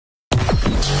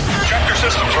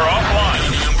systems are offline.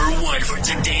 Number one for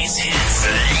today's hits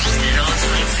and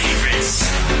all-time favorites.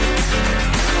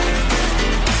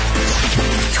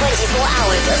 24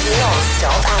 hours of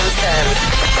non-stop anthems.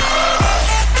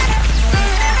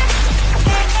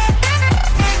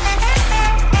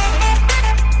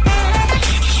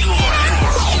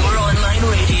 Your online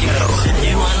radio. The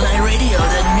new online radio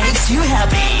that makes you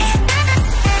happy.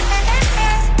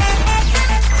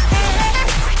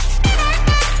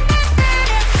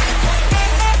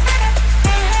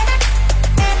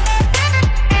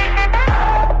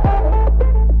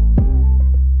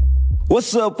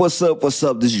 What's up?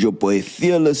 This is your boy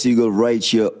Fearless Eagle right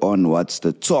here on What's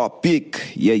the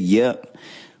Topic? Yeah.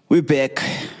 We're back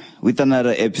with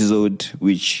another episode,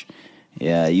 which,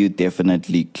 you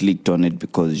definitely clicked on it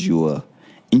because you were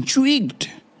intrigued,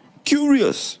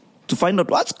 curious to find out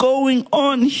what's going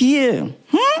on here.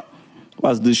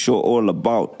 What's this show all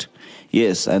about?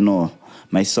 Yes, I know.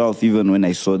 Myself, even when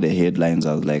I saw the headlines,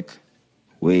 I was like,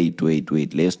 wait,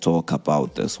 let's talk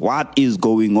about this. What is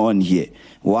going on here?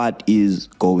 So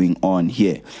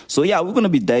we're going to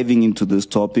be diving into this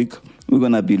topic. We're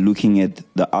going to be looking at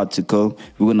the article.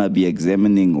 We're going to be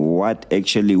examining what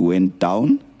actually went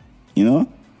down,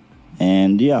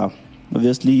 And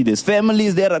obviously there's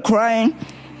families that are crying.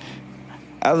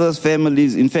 Others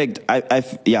families, in fact,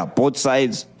 both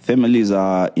sides, families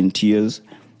are in tears.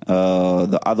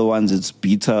 The other ones, it's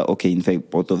bitter. Okay, in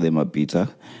fact, both of them are bitter.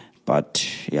 But,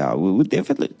 we're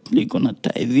definitely going to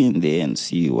dive in there and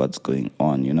see what's going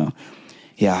on,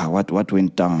 what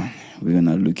went down. We're going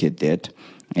to look at that.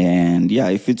 And,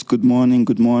 if it's good morning,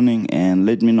 and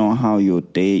let me know how your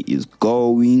day is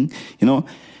going,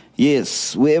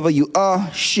 Yes, wherever you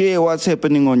are, share what's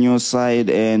happening on your side.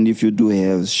 And if you do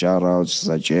have shout-outs,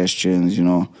 suggestions,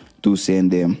 do send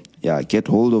them. Get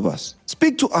hold of us.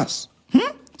 Speak to us.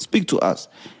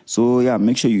 So,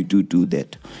 make sure you do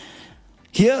that.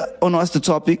 Here on What's the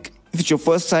Topic, if it's your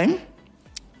first time,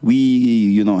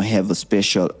 we, have a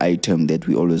special item that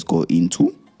we always go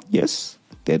into. Yes,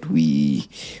 that we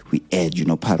add,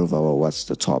 part of our What's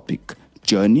the Topic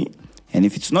journey. And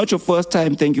if it's not your first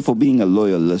time, thank you for being a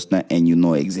loyal listener and you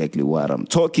know exactly what I'm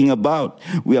talking about.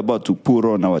 We're about to put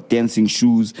on our dancing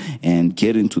shoes and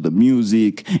get into the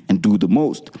music and do the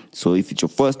most. So if it's your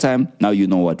first time, now you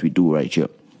know what we do right here.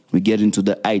 We get into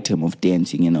the item of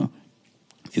dancing,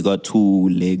 If you got two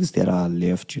legs that are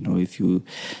left, if you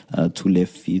two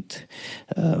left feet,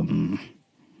 we're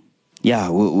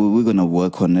going to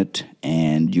work on it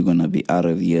and you're going to be out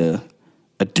of here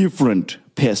a different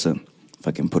person, if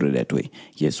I can put it that way.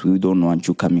 Yes, we don't want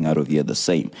you coming out of here the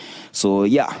same. So,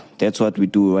 that's what we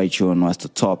do right here on What's the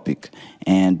Topic.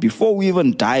 And before we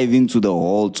even dive into the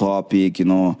whole topic,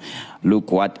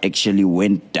 look what actually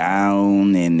went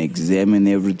down and examine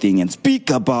everything and speak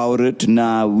about it.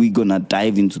 Now we're going to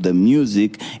dive into the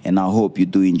music and I hope you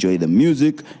do enjoy the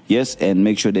music. Yes, and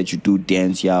make sure that you do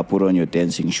dance. Put on your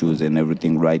dancing shoes and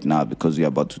everything right now because we're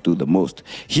about to do the most.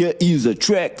 Here is a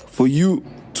track for you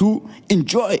to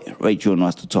enjoy right here on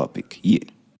What's the Topic.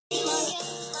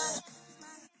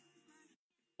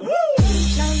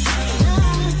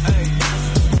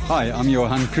 Hi, I'm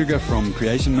Johan Kruger from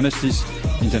Creation Ministries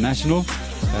International.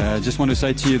 Just want to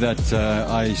say to you that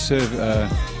I serve a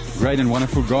great and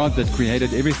wonderful God that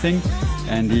created everything,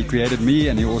 and He created me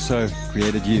and He also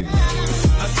created you.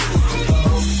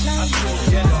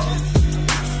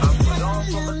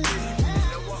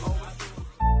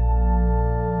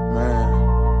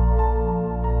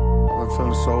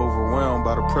 Feeling so overwhelmed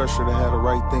by the pressure to have the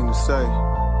right thing to say,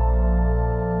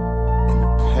 and the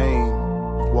pain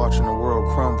of watching the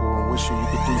world crumble and wishing you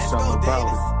could do something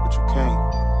about it, but you can't.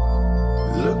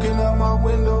 Looking out my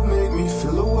window make me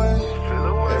feel away.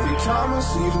 Every time I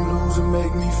see the news it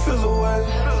make me feel away.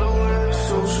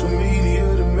 Social media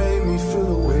that made me feel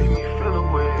away.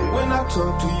 But when I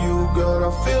talk to you, God,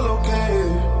 I feel okay.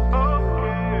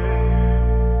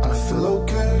 I feel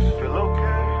okay.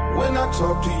 When I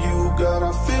talk to you, God,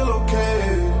 I feel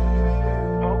okay.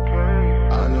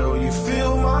 I know you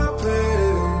feel my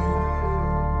pain.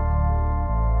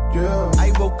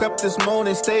 I woke up this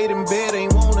morning, stayed in bed,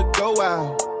 ain't wanna go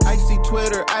out. I see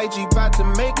Twitter, IG about to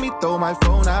make me throw my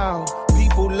phone out.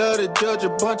 People love to judge a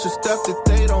bunch of stuff that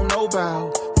they don't know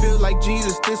about. Feel like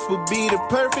Jesus, this would be the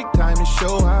perfect time to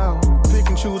show how. Pick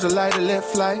and choose a light or let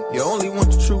fly. You only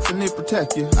want the truth and it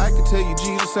protect you. I can tell you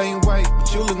Jesus ain't white,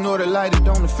 but you'll ignore the light, it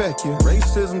don't affect you.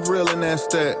 Racism's real and that's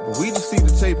that, but we just see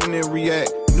the tape and then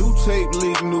react. New tape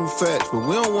leak, new facts, but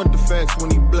we don't want the facts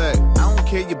when he black. I don't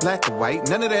care you black or white,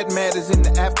 none of that matters in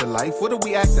the afterlife. What are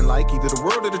we acting like? Either the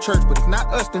world or the church, but if not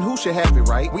us, then who should have it,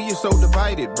 right? We are so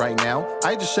divided right now.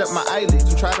 I just shut my eyelids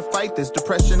and try to fight this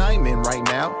depression I'm in right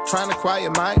now. Trying to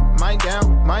quiet my mind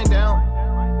down, mind down.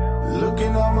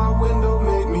 Looking out my window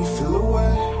make me feel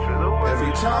away.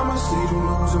 Every time I see the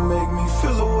news, it make me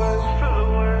feel away.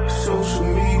 Social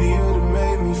media, it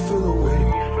made me feel away.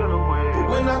 But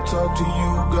when I talk to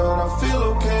you, God, I feel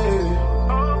okay.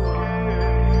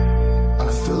 I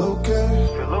feel okay.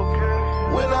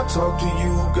 When I talk to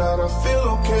you, God, I feel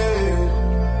okay.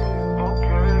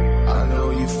 I know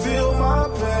you feel my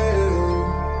pain.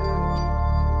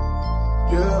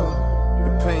 Yeah.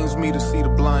 It pains me to see the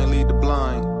blind lead the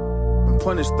blind, and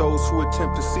punish those who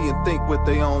attempt to see and think with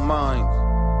their own minds.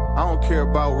 I don't care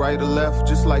about right or left,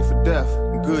 just life or death,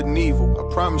 and good and evil.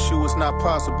 I promise you it's not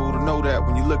possible to know that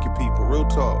when you look at people, real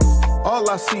talk. All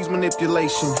I see is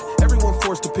manipulation, everyone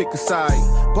forced to pick a side.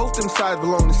 Both them sides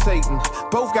belong to Satan,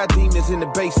 both got demons in the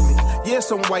basement. Yeah,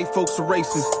 some white folks are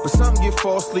racist, but some get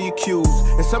falsely accused.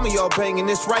 And some of y'all banging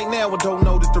this right now and don't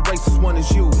know that the racist one is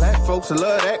you. Black folks, I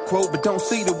love that quote, but don't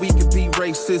see that we could be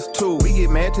racist too. We get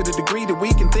mad to the degree that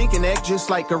we can think and act just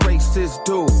like a racist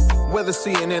do. Whether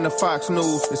CNN or Fox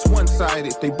News, it's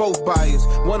one-sided, they both biased.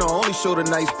 One will only show the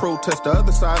nice protest, the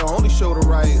other side will only show the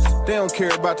riots. They don't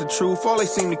care about the truth, all they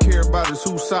seem to care about is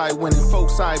whose side winning.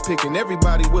 Folks side picking,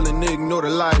 everybody willing to ignore the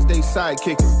lies they side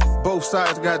kicking. Both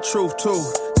sides got truth too,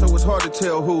 so it's hard to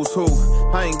tell who's who.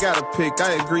 I ain't gotta pick,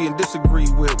 I agree and disagree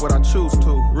with what I choose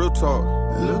to. Real talk.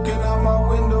 Looking out my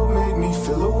window make me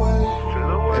feel away.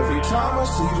 Every time I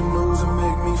see the news it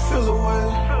make me feel away.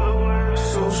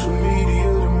 Social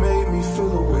media it made me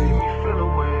feel away.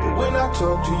 But when I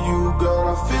talk to you, God,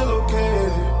 I feel okay.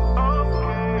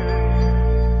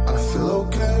 I feel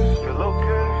okay.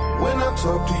 When I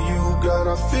talk to you, God,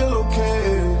 I feel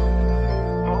okay.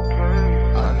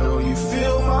 I know you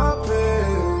feel my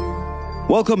pain.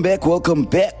 Welcome back, welcome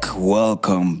back,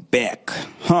 welcome back.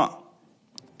 I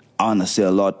wanna say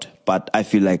a lot, but I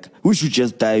feel like we should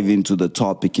just dive into the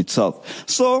topic itself.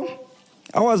 So,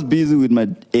 I was busy with my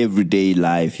everyday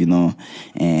life,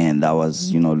 and I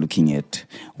was, looking at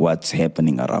what's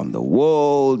happening around the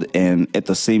world. And at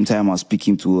the same time, I was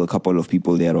speaking to a couple of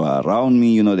people that were around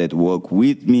me, that work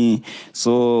with me.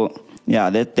 So, yeah,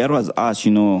 that was us,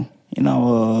 in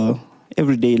our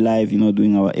everyday life,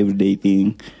 doing our everyday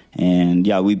thing. And,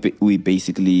 yeah, we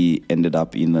basically ended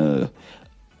up in a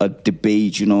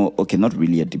debate, okay, not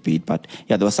really a debate, but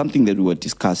yeah, there was something that we were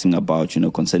discussing about,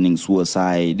 concerning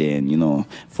suicide and,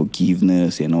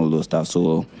 forgiveness and all those stuff.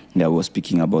 So, yeah, we were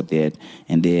speaking about that.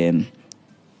 And then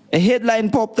a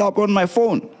headline popped up on my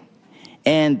phone.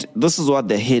 And this is what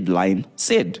the headline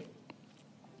said.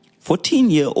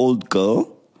 14-year-old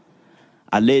girl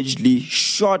allegedly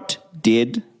shot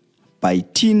dead by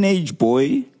teenage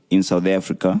boy in South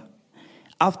Africa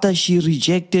after she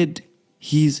rejected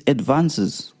his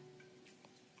advances.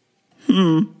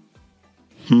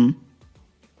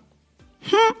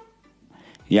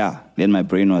 Yeah, then my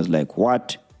brain was like,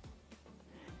 what?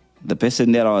 The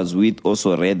person that I was with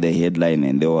also read the headline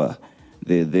and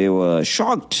they were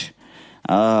shocked,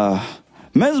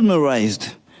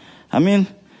 mesmerized. I mean,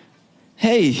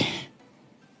 hey,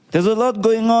 there's a lot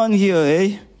going on here,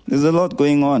 eh? There's a lot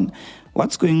going on.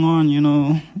 What's going on,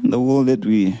 in the world that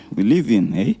we live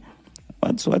in, eh?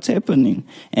 What's happening?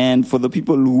 And for the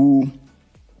people who,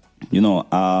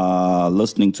 are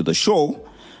listening to the show,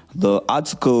 the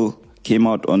article came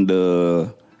out on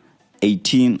the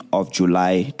 18th of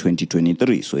July,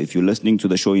 2023. So if you're listening to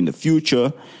the show in the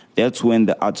future, that's when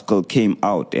the article came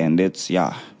out. And that's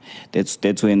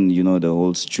when, the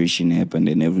whole situation happened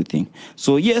and everything.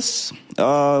 So yes,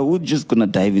 we're just going to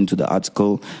dive into the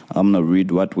article. I'm going to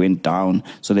read what went down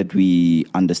so that we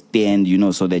understand,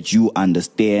 so that you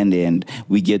understand and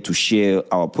we get to share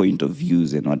our point of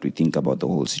views and what we think about the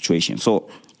whole situation. So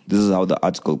this is how the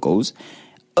article goes.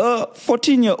 A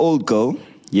 14-year-old girl,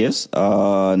 yes,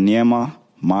 Neema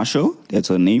Marshall, that's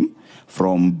her name,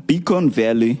 from Beacon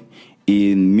Valley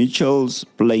in Mitchell's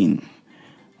Plain,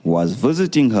 was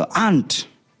visiting her aunt.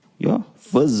 Yeah,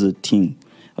 visiting.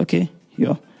 Okay,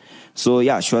 yeah. So,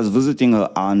 yeah, she was visiting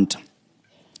her aunt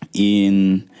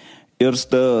in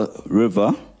Eerste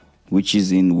River, which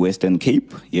is in Western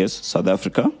Cape, yes, South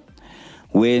Africa,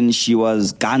 when she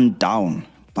was gunned down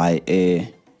by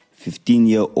a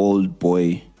 15-year-old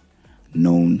boy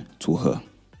known to her.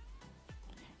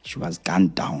 She was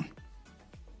gunned down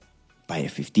by a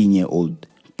 15-year-old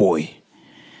boy.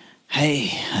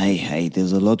 Hey,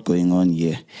 there's a lot going on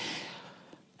here.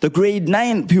 The grade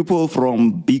 9 pupil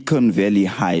from Beacon Valley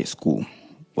High School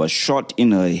was shot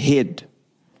in her head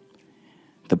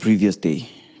the previous day,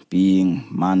 being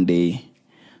Monday,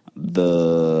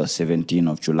 the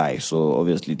 17th of July. So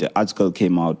obviously the article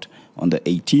came out on the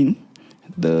 18th.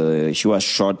 She was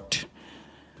shot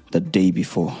the day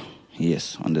before,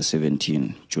 yes, on the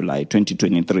 17th July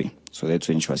 2023. So that's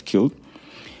when she was killed.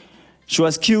 She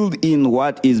was killed in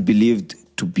what is believed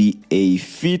to be a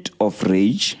fit of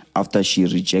rage after she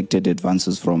rejected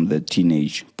advances from the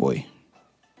teenage boy.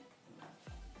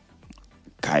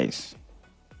 Guys,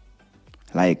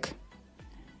 like,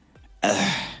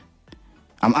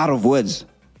 I'm out of words.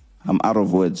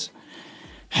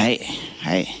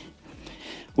 Hey.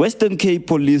 Western Cape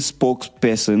Police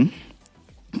spokesperson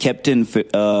Captain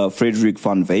Frederick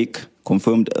van Wyk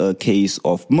confirmed a case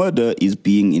of murder is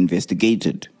being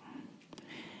investigated.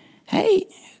 Hey,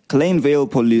 Kleinvale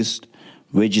Police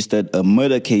registered a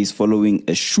murder case following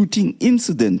a shooting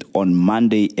incident on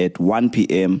Monday at 1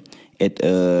 p.m. at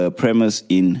a premise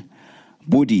in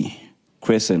Budi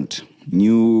Crescent,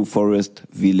 New Forest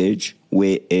Village,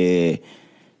 where a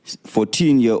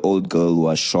 14-year-old girl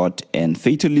was shot and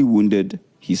fatally wounded,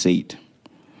 he said.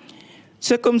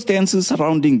 Circumstances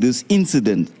surrounding this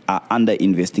incident are under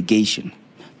investigation.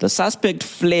 The suspect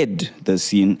fled the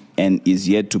scene and is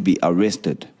yet to be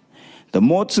arrested. The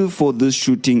motive for this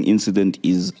shooting incident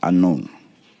is unknown.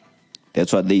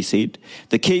 That's what they said.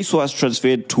 The case was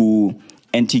transferred to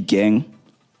anti-gang.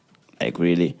 Like,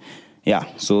 really? Yeah,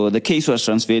 so the case was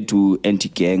transferred to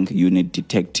anti-gang unit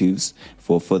detectives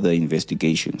for further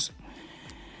investigations.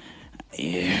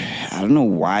 Yeah, I don't know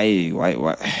why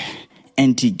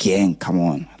anti-gang, come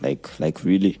on, like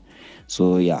really.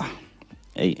 So yeah,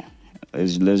 hey,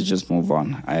 let's just move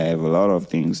on. I have a lot of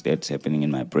things that's happening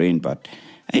in my brain, but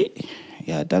hey,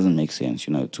 yeah, it doesn't make sense,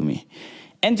 to me.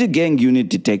 Anti-gang unit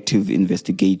detective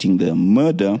investigating the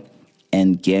murder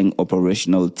and gang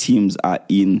operational teams are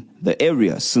in the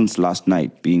area since last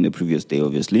night, being the previous day,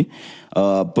 obviously,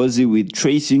 busy with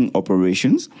tracing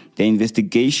operations. The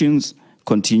investigations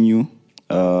continue.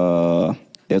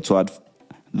 That's what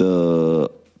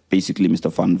basically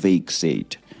Mr. Van Wyk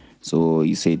said. So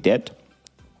he said that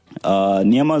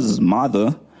Neema's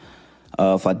mother,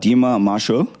 Fatima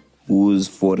Marshall, who's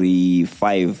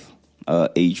 45,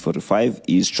 age 45,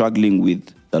 is struggling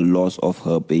with the loss of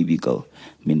her baby girl.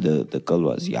 I mean, the girl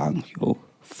was young,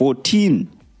 14,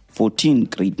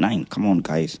 grade 9. Come on,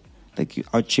 guys. Like, you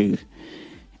out here.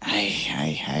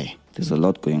 Hi. There's a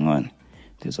lot going on.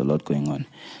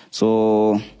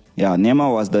 So, yeah,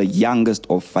 Neema was the youngest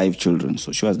of 5 children.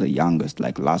 So she was the youngest,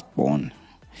 like last born.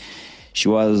 She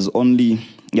was on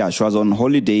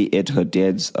holiday at her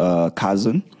dad's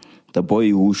cousin. The boy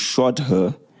who shot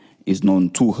her is known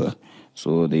to her.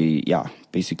 So they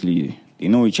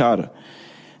know each other.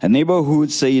 A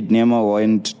neighborhood said Neema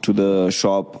went to the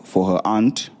shop for her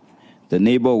aunt. The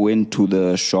neighbor went to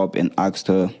the shop and asked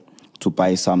her to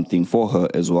buy something for her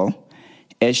as well.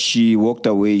 As she walked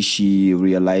away, she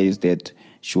realized that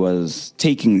she was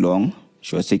taking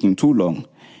too long,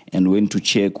 and went to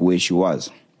check where she was.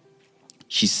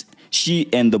 She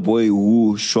and the boy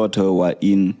who shot her were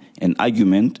in an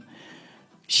argument.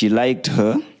 He liked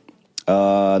her,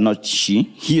 and she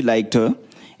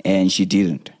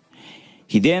didn't.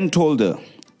 He then told her,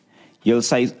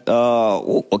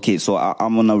 okay, so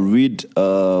I'm going to read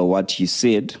what he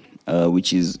said,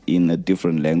 which is in a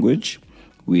different language,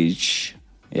 which,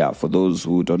 yeah, for those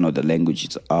who don't know the language,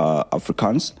 it's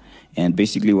Afrikaans. And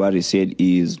basically what he said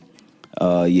is,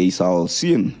 jy sal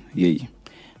sien,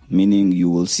 meaning you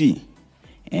will see.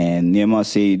 And Neema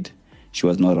said she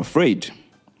was not afraid.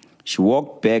 She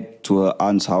walked back to her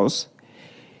aunt's house.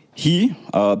 He,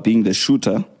 being the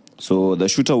shooter, so the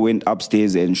shooter went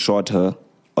upstairs and shot her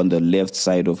on the left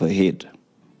side of her head.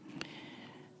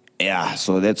 Yeah,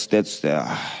 so that's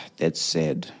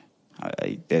sad.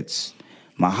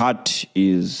 My heart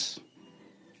is,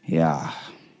 yeah.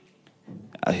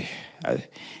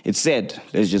 It's sad.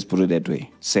 Let's just put it that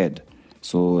way. Sad.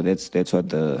 So that's what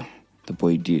the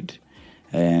boy did,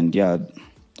 and yeah,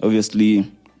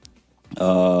 obviously,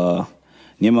 Neema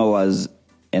was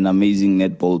an amazing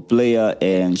netball player,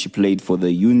 and she played for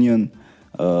the Union,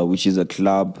 which is a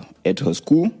club at her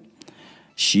school.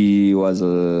 She was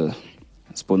a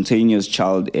spontaneous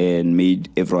child and made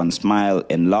everyone smile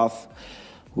and laugh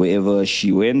wherever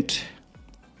she went.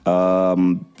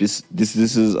 This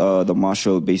is the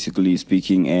marshal basically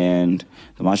speaking, and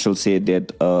the marshal said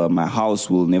that my house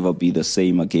will never be the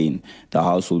same again. The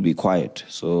house will be quiet.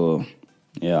 So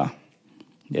yeah,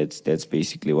 that's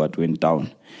basically what went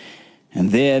down. And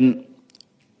then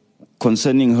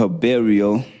concerning her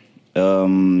burial,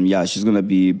 she's gonna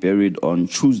be buried on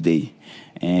Tuesday,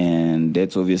 and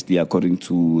that's obviously according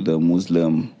to the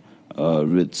Muslim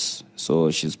roots.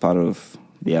 So she's part of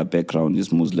their background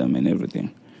is Muslim and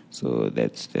everything. So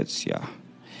that's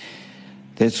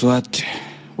what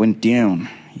went down.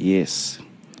 Yes.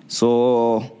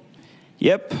 So,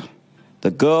 yep,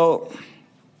 the girl,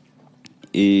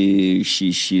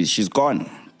 she's gone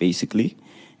basically,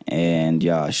 and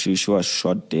yeah, she was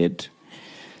shot dead,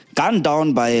 gunned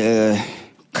down by a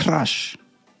crush,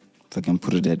 if I can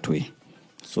put it that way.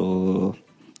 So,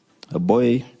 a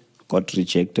boy got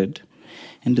rejected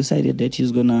and decided that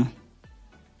he's gonna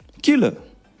kill her.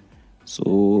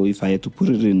 So, if I had to put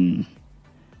it in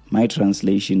my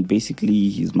translation, basically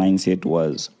his mindset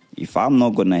was, if I'm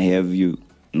not gonna have you,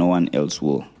 no one else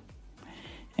will.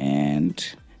 And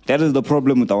that is the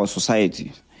problem with our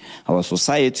society. Our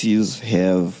societies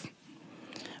have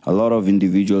a lot of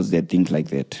individuals that think like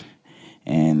that.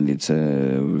 And it's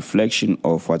a reflection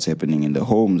of what's happening in the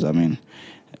homes. I mean,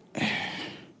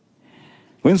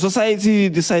 when society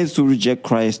decides to reject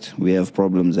Christ, we have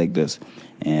problems like this.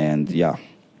 And yeah,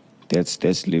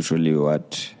 that's literally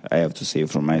what I have to say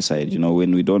from my side. You know,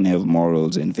 when we don't have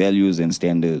morals and values and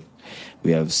standards,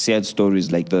 we have sad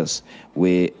stories like this,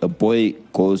 where a boy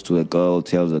goes to a girl,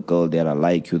 tells a girl that I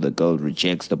like you, the girl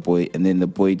rejects the boy, and then the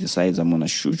boy decides, I'm going to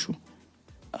shoot you.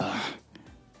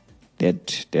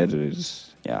 That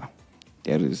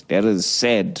is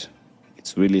sad.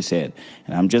 It's really sad.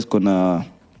 And I'm just going to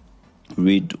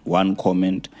read one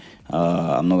comment.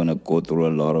 I'm not going to go through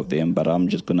a lot of them, but I'm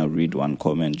just going to read one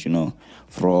comment, you know,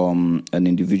 from an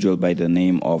individual by the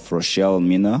name of Rochelle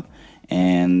Mina.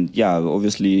 And yeah,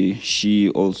 obviously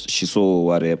she saw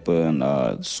what happened,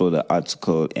 saw the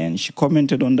article, and she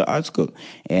commented on the article.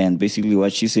 And basically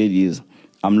what she said is,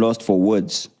 I'm lost for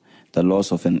words. The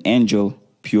loss of an angel,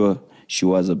 pure. She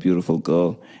was a beautiful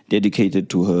girl, dedicated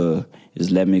to her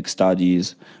Islamic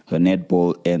studies, her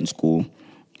netball and school,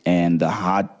 and the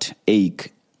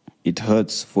heartache, it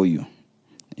hurts for you.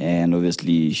 And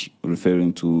obviously she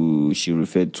referred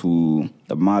to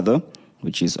the mother,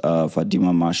 which is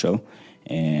Fatima Marshall.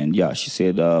 And yeah, she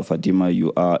said, Fatima,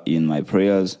 you are in my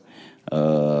prayers.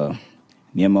 Nema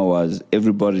was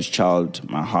everybody's child.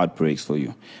 My heart breaks for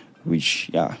you. Which,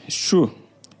 yeah, it's true.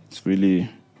 It's really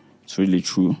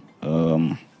true.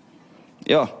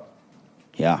 Yeah.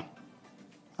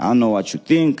 I don't know what you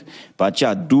think, but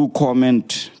yeah, do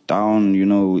comment down, you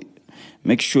know.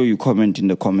 Make sure you comment in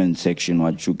the comment section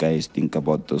what you guys think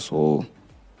about this whole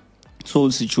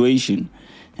situation.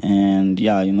 And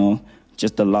yeah, you know,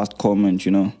 just the last comment,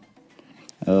 you know.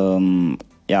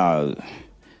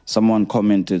 Someone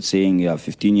commented saying,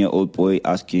 15-year-old boy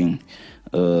asking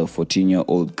a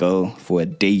 14-year-old girl for a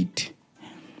date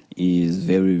is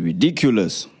very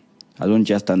ridiculous. I don't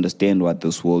just understand what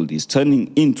this world is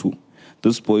turning into.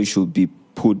 This boy should be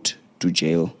put to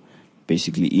jail,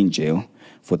 basically in jail,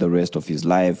 for the rest of his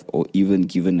life, or even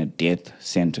given a death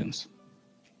sentence.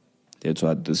 That's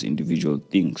what this individual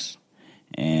thinks.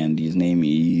 And his name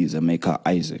is Emeka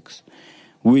Isaacs,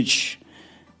 which,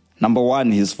 number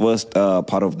one, his first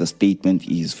part of the statement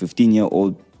is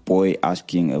 15-year-old boy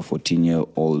asking a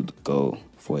 14-year-old girl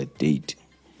for a date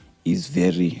is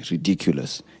very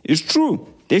ridiculous. It's true.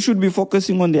 They should be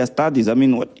focusing on their studies. I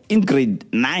mean, what, in grade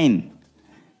 9,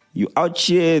 you out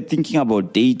here thinking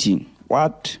about dating?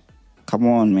 What? Come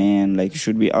on, man. Like, you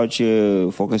should be out here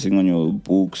focusing on your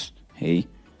books. Hey,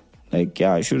 like,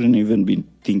 yeah, I shouldn't even be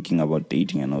thinking about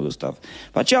dating and all this stuff.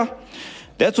 But yeah,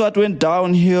 that's what went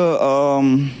down here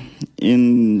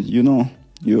in, you know,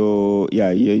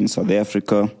 here in South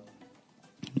Africa,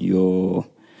 your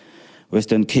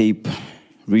Western Cape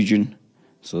region.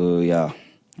 So yeah,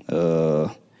 a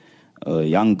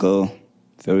young girl,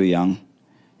 very young,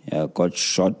 got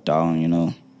shot down, you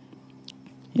know,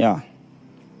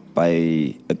 by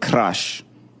a crush,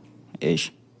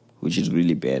 which is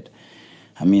really bad.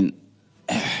 I mean,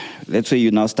 that's where you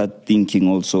now start thinking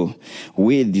also,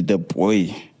 where did the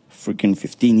boy, freaking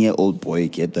 15-year-old boy,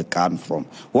 get the gun from?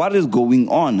 What is going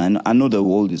on? I know the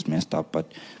world is messed up,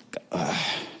 but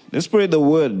let's spread the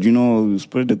word, you know,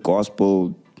 spread the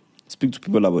gospel, speak to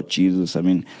people about Jesus. I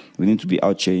mean, we need to be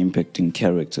out here impacting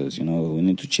characters, you know. We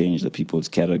need to change the people's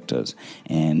characters,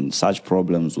 and such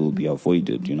problems will be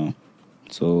avoided, you know.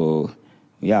 So,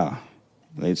 yeah,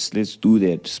 let's do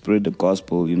that. Spread the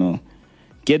gospel, you know.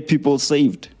 Get people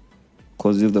saved.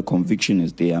 Because if the conviction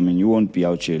is there, I mean, you won't be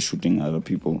out here shooting other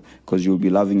people, because you'll be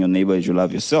loving your neighbor as you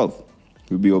love yourself.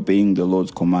 You'll be obeying the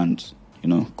Lord's commands, you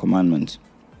know, commandments.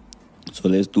 So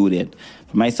let's do that.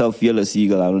 For myself, Fearless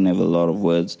Eagle, I don't have a lot of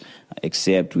words,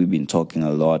 except we've been talking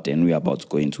a lot and we're about to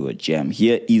go into a jam.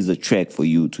 Here is a track for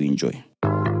you to enjoy.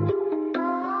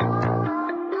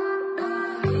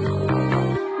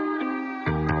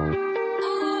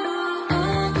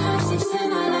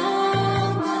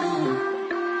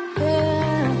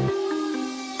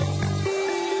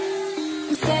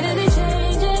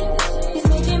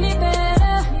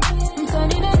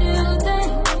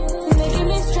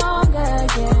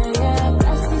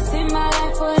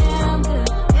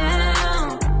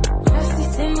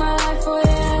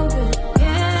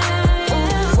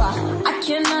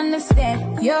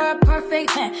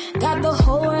 Got the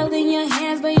whole world in your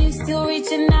hands, but you still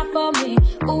reaching out for me.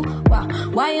 Ooh, wow,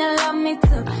 why you love me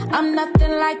too? I'm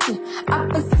nothing like you.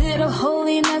 Opposite of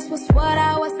holiness was what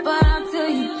I was, but until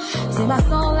you see my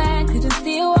soul and couldn't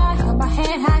see why. Hold my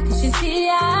hand high, cause you see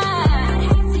I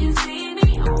hate you see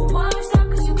me. I don't wanna stop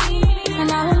cause you keep me. And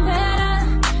now I'm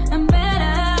better and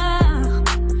better.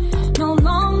 No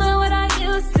longer what I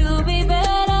used to be better.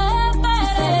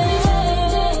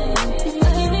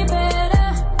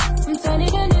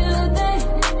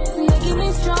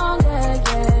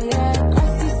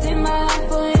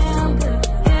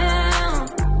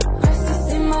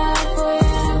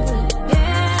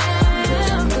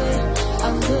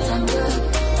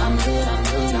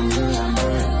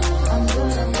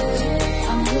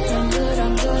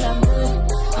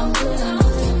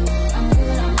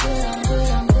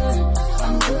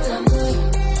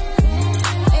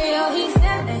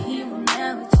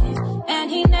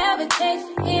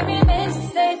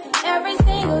 Every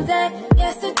single day,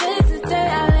 yesterday, today,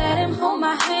 I let him hold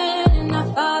my hand and I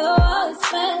follow all his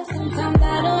plans. Sometimes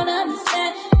I don't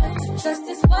understand, but to trust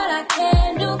is what I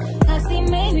can do. Cause he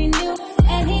made me new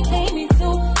and he gave me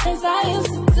two things I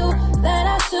used to do that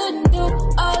I shouldn't do.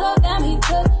 All of them he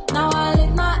took. Now I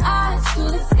lift my eyes to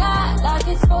the sky like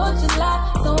it's 4th of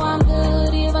July. So I'm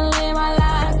good, even live my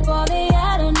life for the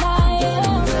Adonai.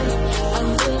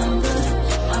 I'm good, I'm good,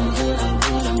 I'm good, I'm good, I'm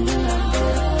good,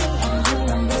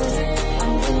 I'm good,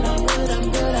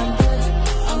 I'm good.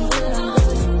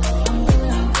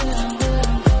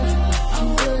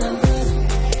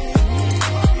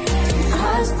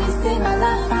 My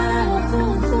life, I'm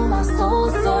going through my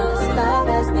soul, so this love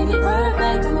has made me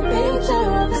perfect. I'm a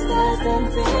picture of the stars and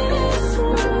it's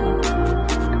true.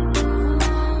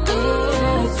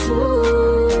 It's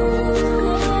true.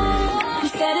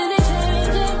 Instead of it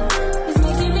changing, it's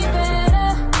making me better.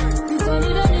 It's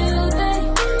only the new thing,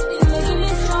 it's making me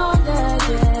stronger.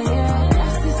 Yeah, yeah.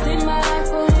 That's just in my life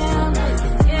for him.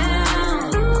 Yeah,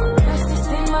 that's just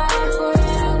in my life for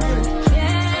him.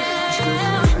 Yeah.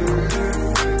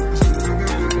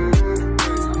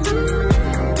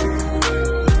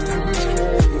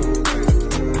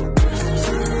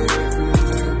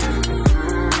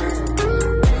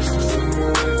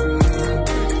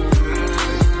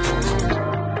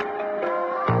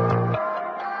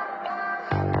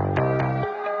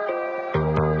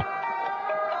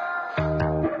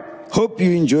 Hope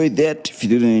you enjoyed that. If you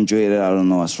didn't enjoy it, I don't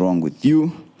know what's wrong with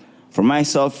you. For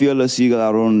myself, Fearless Eagle,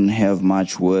 I don't have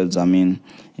much words. I mean,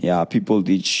 yeah, people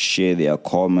did share their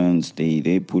comments.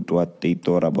 They put what they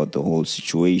thought about the whole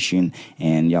situation.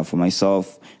 And yeah, for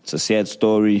myself, it's a sad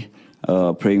story.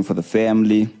 Praying for the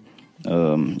family.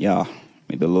 Yeah,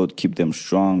 may the Lord keep them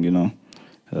strong, you know.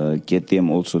 Get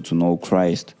them also to know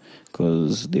Christ,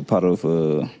 because they're part of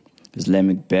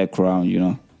Islamic background, you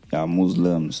know. Yeah,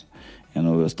 Muslims and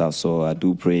all that stuff. So I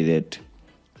do pray that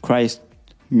Christ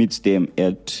meets them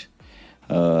at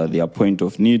their point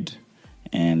of need,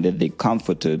 and that they're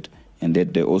comforted, and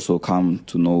that they also come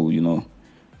to know, you know,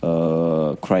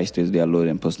 Christ as their Lord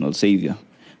and personal Savior.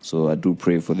 So I do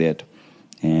pray for that.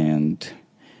 And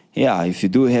yeah, if you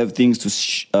do have things to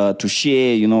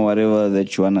share, you know, whatever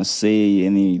that you want to say,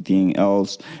 anything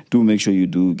else, do make sure you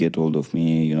do get hold of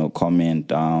me, you know, comment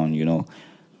down, you know.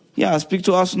 Yeah, speak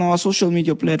to us on our social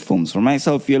media platforms. For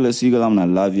myself, Fearless Eagle, I'm going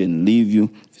to love you and leave you.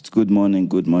 If it's good morning,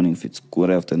 good morning. If it's good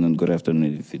afternoon, good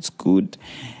afternoon. If it's good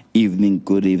evening,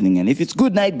 good evening. And if it's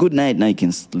good night, now you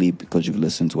can sleep because you've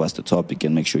listened to us, the topic,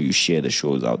 and make sure you share the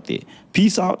shows out there.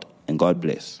 Peace out and God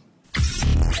bless.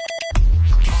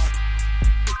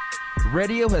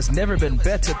 Radio has never been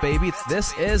better, baby.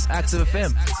 This is Active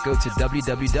FM. Go to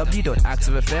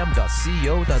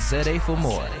www.activefm.co.za for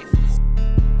more.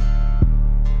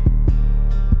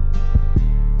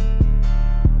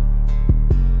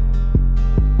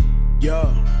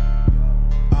 Yo,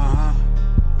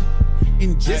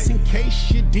 and just in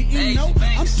case you didn't know,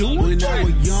 I'm doing when I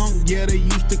was young, yeah, they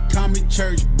used to call me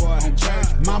church boy.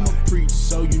 Mama preached,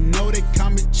 so you know they call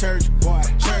me church boy.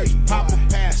 Papa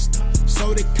pastor,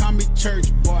 so they call me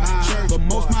church boy. But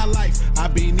most of my life,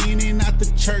 I've been in and out the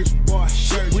church boy.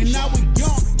 When I was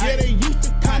young, yeah, they used to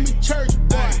call me church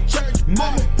boy.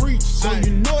 Mama preached, so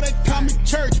you know they call me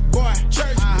church boy.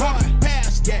 Papa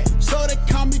pastor, yeah, so they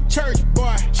call me church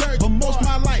boy. But most of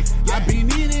my life, I've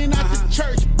been in and out the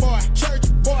church boy.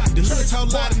 The Lord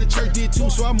talk loud and the church did too,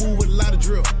 so I move with a lot of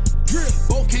drill.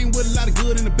 Both came with a lot of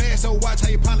good and the bad, so watch how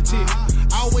you politic.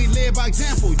 Always led by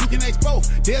example, you can ask both.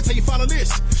 They'll tell you follow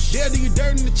this. They'll do you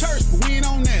dirt in the church, but we ain't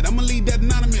on that. I'ma leave that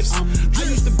anonymous. I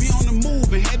used to be on the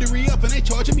move and had to re-up and they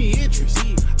charging me interest.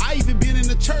 I even been in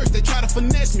the church, they try to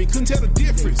finesse me, couldn't tell the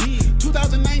difference.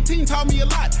 2019 taught me a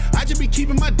lot, I just be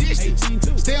keeping my distance.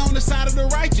 Stay on the side of the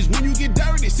righteous, when you get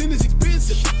dirty, sin is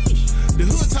expensive. The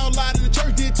hood taught a lot and the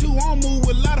church did too, I don't move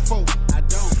with a lot of folk. I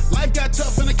don't. Life got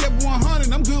tough and I kept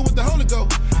 100, I'm good with the Holy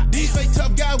Ghost. These fake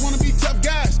tough guys wanna be tough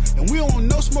guys, and we don't want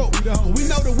no smoke. We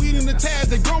know the weed and the tabs,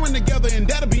 they growing together, and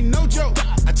that'll be no joke.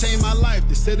 I changed my life,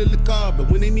 they said it look God, but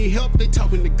when they need help, they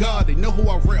talking to God. They know who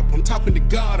I rep, I'm talking to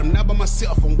God. I'm not by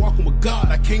myself, I'm walking with God.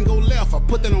 I can't go left, I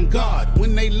put that on God.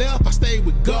 When they left, I stayed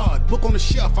with God. Book on the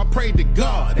shelf, I prayed to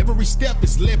God. Every step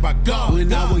is led by God.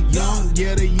 When I was young,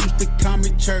 yeah, they used to call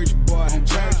me church boy.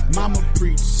 Church mama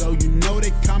preach, so you know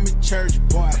they call me church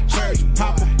boy. Church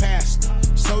papa pastor,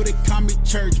 so they call me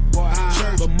church boy.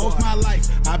 Church, but most my life,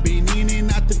 I been in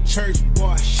and out the church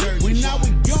boy. Church. When I was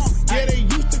young, yeah, they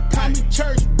used to call me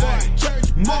church boy.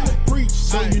 Church mama preach,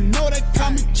 so you know they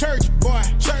call me church boy.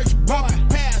 Church papa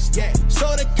pastor,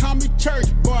 so they call me church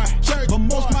boy. Church, but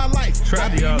most my life, I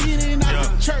been in and out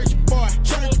the church boy.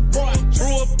 Church boy.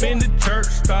 Grew up in the church,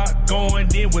 start going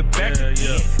in with back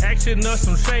again. Action of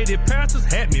some shady pastors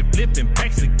had me flipping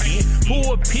packs again.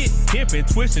 Pull pit, pimping,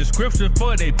 twisting scripture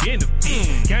for their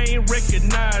benefit. Gang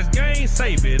recognize, gang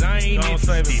save it. I ain't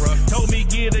interested. Told me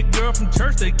get a girl from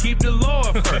church to keep the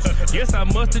Lord first. Guess I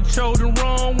must have chosen the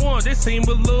wrong one. They seem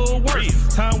a little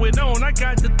worse. Time went on, I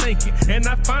got to thinking, and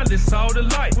I finally saw the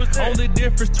light. Only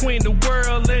difference between the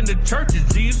world and the church is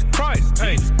Jesus Christ.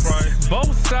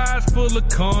 Both sides full of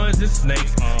cons and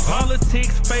snakes.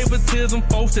 Politics, favoritism,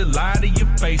 folks that lie to your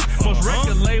face. Most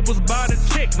record labels buy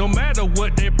the check, no matter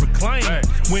what they proclaim.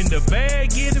 When the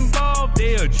bag get involved,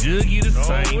 they'll jug you the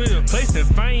same. Placing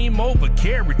fame over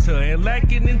character and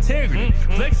lacking integrity.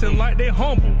 Flexing like they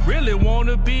humble, really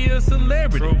wanna be a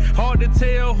celebrity. Hard to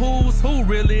tell who's who,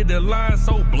 really, the line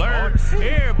so blurred.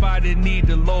 Everybody need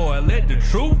the Lord, let the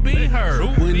truth be heard.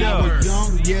 When I was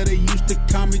young, yeah, they used to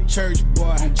call me church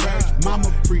boy. Church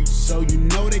mama preach, so you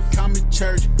know they call me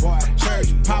church boy. Church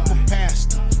papa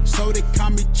pastor, so they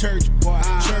call me church boy.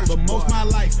 Church, but most my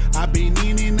life, I been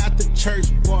in and out the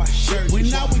church boy. Church.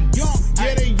 When I was young,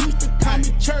 yeah, they used to call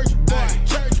me church boy.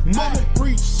 Church mama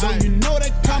preach, so you know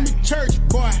they call me church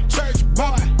boy. Church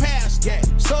papa pastor,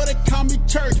 so they call me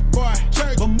church boy.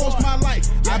 Church, but most my life,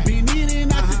 I been in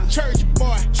and out the church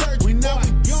boy. Church. When I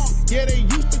was young, yeah, they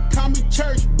used to call me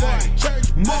church boy.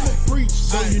 Church mama preach,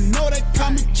 so you know they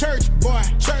call me church boy.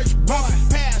 Church papa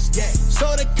pastor,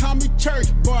 so they call me church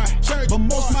boy.